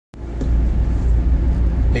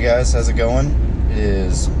Hey guys, how's it going? It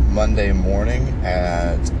is Monday morning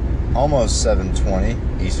at almost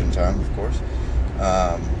 7:20 Eastern Time, of course.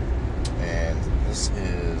 And this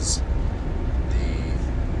is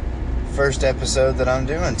the first episode that I'm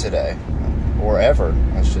doing today. Or ever,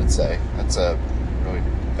 I should say. That's a really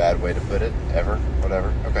bad way to put it. Ever,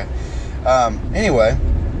 whatever. Okay. Anyway,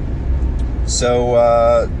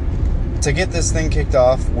 so to get this thing kicked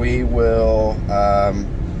off, we will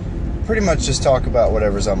pretty much just talk about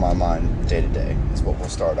whatever's on my mind day to day is what we'll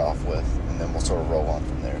start off with, and then we'll sort of roll on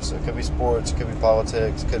from there. So it could be sports, it could be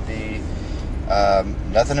politics, it could be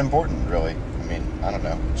nothing important really. I mean, I don't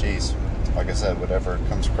know. Jeez, like I said, whatever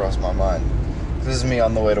comes across my mind. This is me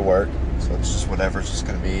on the way to work, so it's just whatever's just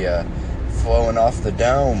going to be flowing off the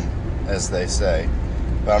dome, as they say.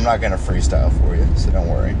 But I'm not going to freestyle for you, so don't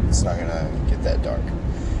worry. It's not going to get that dark.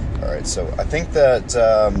 All right, so I think that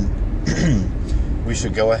we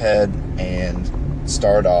should go ahead and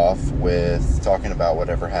start off with talking about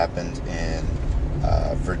whatever happened in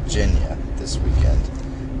Virginia this weekend,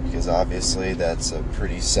 because obviously that's a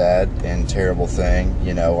pretty sad and terrible thing.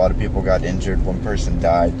 You know, a lot of people got injured. One person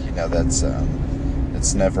died. You know,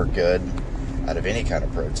 that's never good out of any kind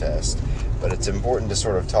of protest. But it's important to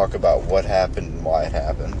sort of talk about what happened and why it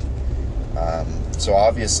happened. So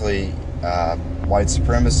obviously, white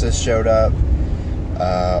supremacists showed up.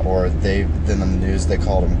 Or then on the news they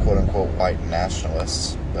called them quote-unquote white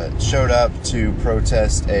nationalists, but showed up to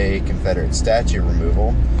protest a Confederate statue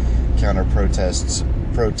removal.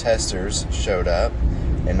 Protesters showed up,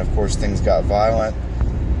 and of course things got violent,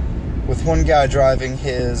 with one guy driving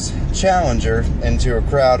his Challenger into a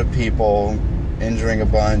crowd of people, injuring a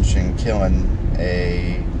bunch and killing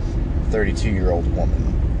a 32-year-old woman.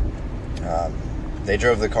 They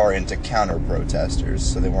drove the car into counter-protesters,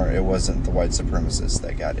 so it wasn't the white supremacists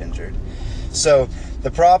that got injured. So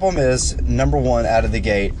the problem is, number one, out of the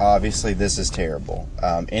gate, obviously this is terrible.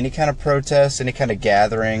 Any kind of protest, any kind of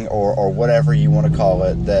gathering, or whatever you want to call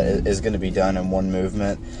it, that is going to be done in one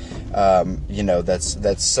movement, you know,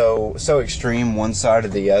 that's so extreme one side or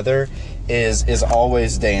the other, is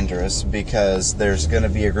always dangerous, because there's going to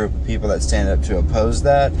be a group of people that stand up to oppose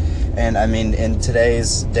that. And I mean, in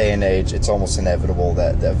today's day and age, it's almost inevitable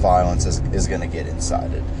that violence is going to get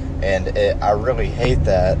incited. And I really hate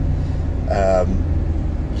that,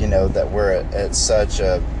 you know, that we're at such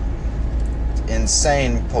a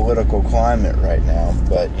insane political climate right now.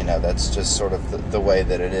 But, you know, that's just sort of the way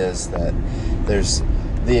that it is, that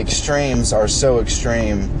the extremes are so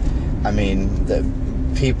extreme. I mean, that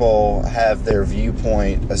people have their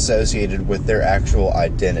viewpoint associated with their actual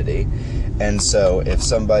identity. And so if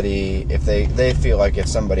they feel like if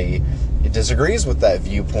somebody disagrees with that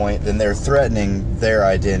viewpoint, then they're threatening their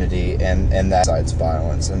identity, and that incites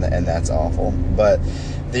violence, and that's awful. But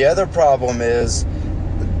the other problem is,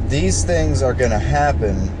 these things are going to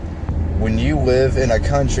happen when you live in a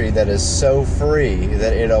country that is so free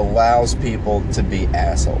that it allows people to be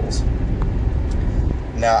assholes.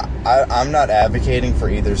 Now, I'm not advocating for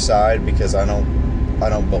either side, because I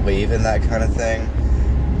don't believe in that kind of thing,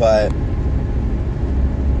 but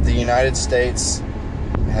the United States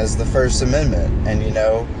has the First Amendment, and, you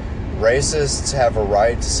know, racists have a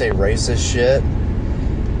right to say racist shit,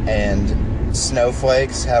 and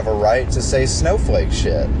snowflakes have a right to say snowflake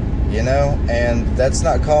shit, you know, and that's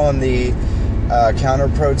not calling the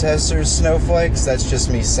counter-protesters snowflakes. That's just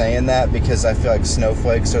me saying that because I feel like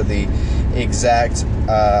snowflakes are the exact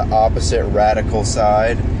opposite radical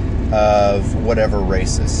side of whatever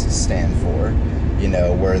racists stand for, you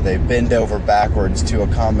know, where they bend over backwards to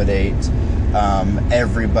accommodate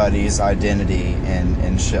everybody's identity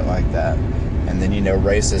and shit like that. And then, you know,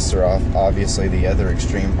 racists are obviously the other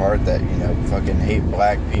extreme part, that, you know, fucking hate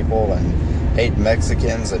black people and hate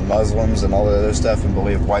Mexicans and Muslims and all that other stuff, and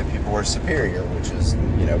believe white people are superior, which is,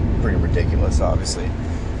 you know, pretty ridiculous, obviously.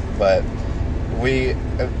 But we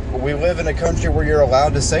live in a country where you're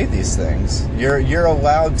allowed to say these things. You're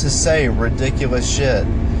allowed to say ridiculous shit,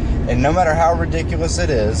 and no matter how ridiculous it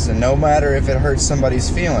is, and no matter if it hurts somebody's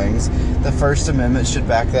feelings, the First Amendment should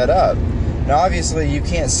back that up. Now, obviously, you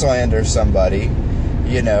can't slander somebody,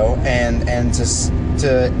 you know, and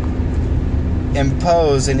to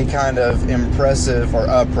impose any kind of impressive, or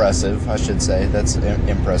oppressive, I should say, that's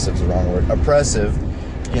impressive is the wrong word, oppressive,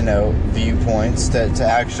 you know, viewpoints to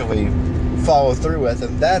actually follow through with,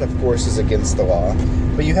 and that, of course, is against the law.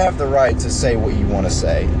 But you have the right to say what you want to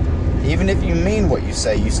say. Even if you mean what you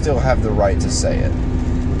say, you still have the right to say it.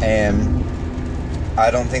 And I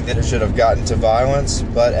don't think that it should have gotten to violence,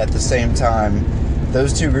 but at the same time,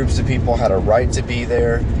 those two groups of people had a right to be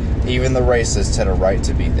there. Even the racists had a right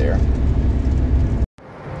to be there.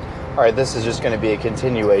 All right, this is just going to be a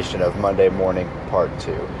continuation of Monday Morning Part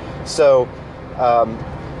 2. So,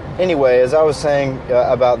 anyway, as I was saying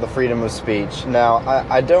about the freedom of speech, now,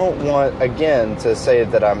 I don't want, again, to say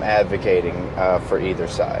that I'm advocating for either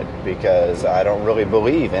side, because I don't really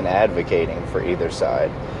believe in advocating for either side.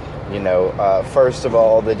 You know, first of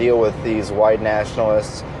all, the deal with these white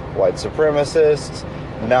nationalists, white supremacists,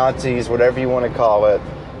 Nazis, whatever you want to call it,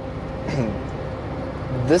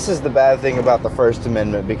 this is the bad thing about the First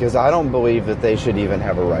Amendment, because I don't believe that they should even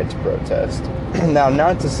have a right to protest. Now,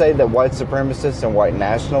 not to say that white supremacists and white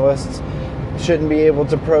nationalists shouldn't be able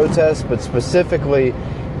to protest, but specifically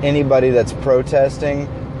anybody that's protesting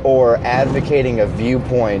or advocating a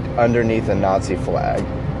viewpoint underneath a Nazi flag.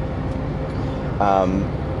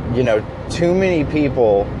 You know, too many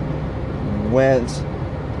people went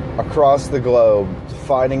across the globe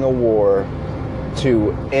fighting a war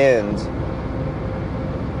to end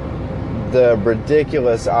the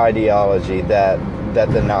ridiculous ideology that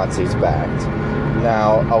the Nazis backed.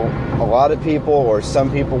 Now, a lot of people, or some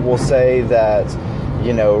people, will say that,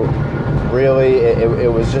 you know, really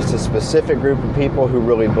it was just a specific group of people who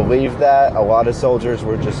really believed that. A lot of soldiers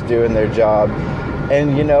were just doing their job,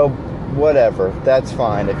 and, you know, whatever, that's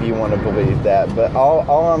fine if you want to believe that. But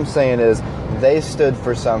all I'm saying is they stood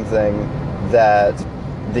for something that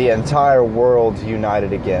the entire world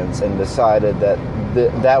united against and decided that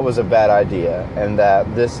that was a bad idea and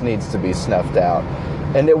that this needs to be snuffed out.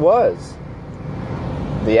 And it was.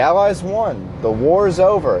 The Allies won. The war's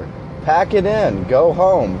over. Pack it in. Go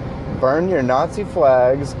home. Burn your Nazi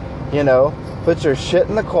flags. You know, put your shit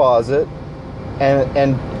in the closet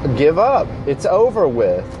and give up. It's over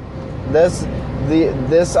with. This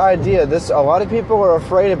idea, a lot of people are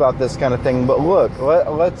afraid about this kind of thing, but look,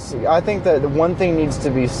 I think that one thing needs to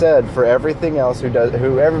be said for everything else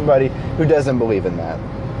everybody who doesn't believe in that.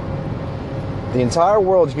 The entire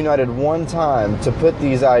world united one time to put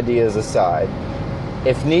these ideas aside.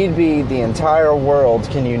 If need be, the entire world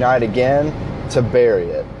can unite again to bury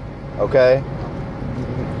it. Okay?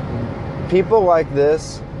 People like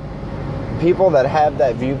this, people that have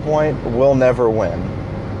that viewpoint, will never win.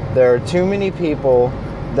 There are too many people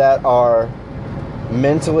that are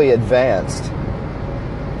mentally advanced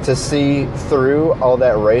to see through all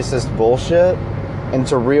that racist bullshit and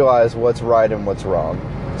to realize what's right and what's wrong.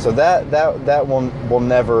 So that will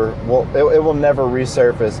never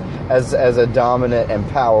resurface as a dominant and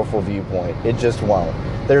powerful viewpoint. It just won't.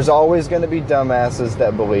 There's always going to be dumbasses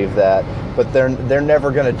that believe that, but they're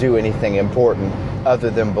never going to do anything important other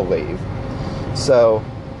than believe. So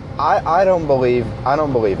I don't believe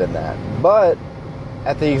in that. But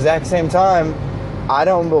at the exact same time, I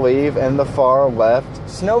don't believe in the far left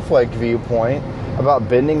snowflake viewpoint about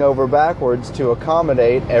bending over backwards to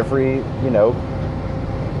accommodate every, you know,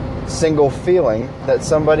 single feeling that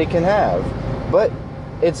somebody can have. But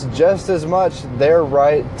it's just as much their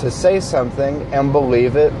right to say something and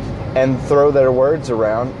believe it and throw their words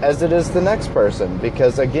around as it is the next person.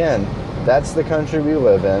 Because again, that's the country we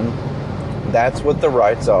live in. That's what the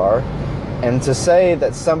rights are. And to say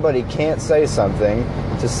that somebody can't say something,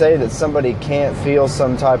 to say that somebody can't feel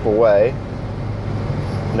some type of way,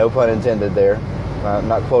 no pun intended there,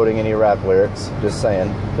 not quoting any rap lyrics, just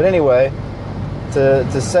saying. But anyway,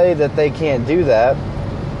 to say that they can't do that,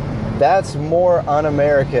 that's more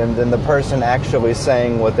un-American than the person actually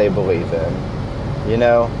saying what they believe in. You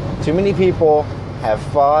know, too many people have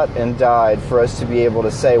fought and died for us to be able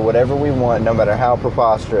to say whatever we want, no matter how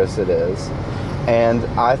preposterous it is. And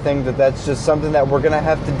I think that that's just something that we're going to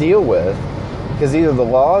have to deal with, because either the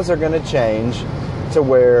laws are going to change to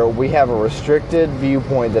where we have a restricted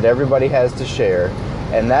viewpoint that everybody has to share,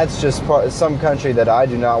 and that's just some country that I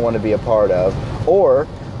do not want to be a part of, or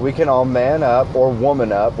we can all man up or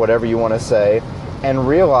woman up, whatever you want to say, and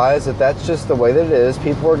realize that that's just the way that it is.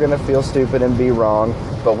 People are going to feel stupid and be wrong,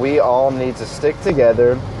 but we all need to stick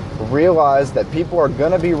together, realize that people are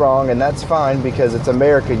going to be wrong, and that's fine, because it's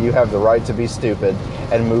America. You have the right to be stupid,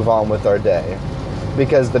 and move on with our day.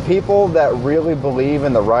 Because the people that really believe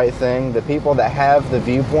in the right thing, the people that have the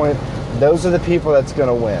viewpoint, those are the people that's going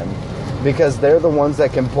to win, because they're the ones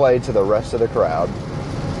that can play to the rest of the crowd.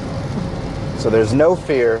 So there's no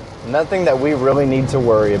fear, nothing that we really need to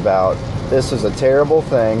worry about. This is a terrible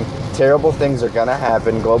thing. Terrible things are going to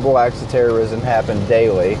happen. Global acts of terrorism happen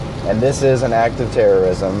daily, and this is an act of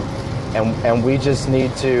terrorism. And we just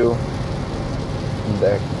need to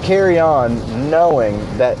carry on knowing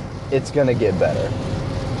that it's going to get better.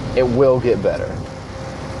 It will get better.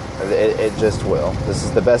 It just will. This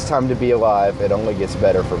is the best time to be alive. It only gets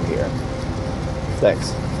better from here.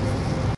 Thanks.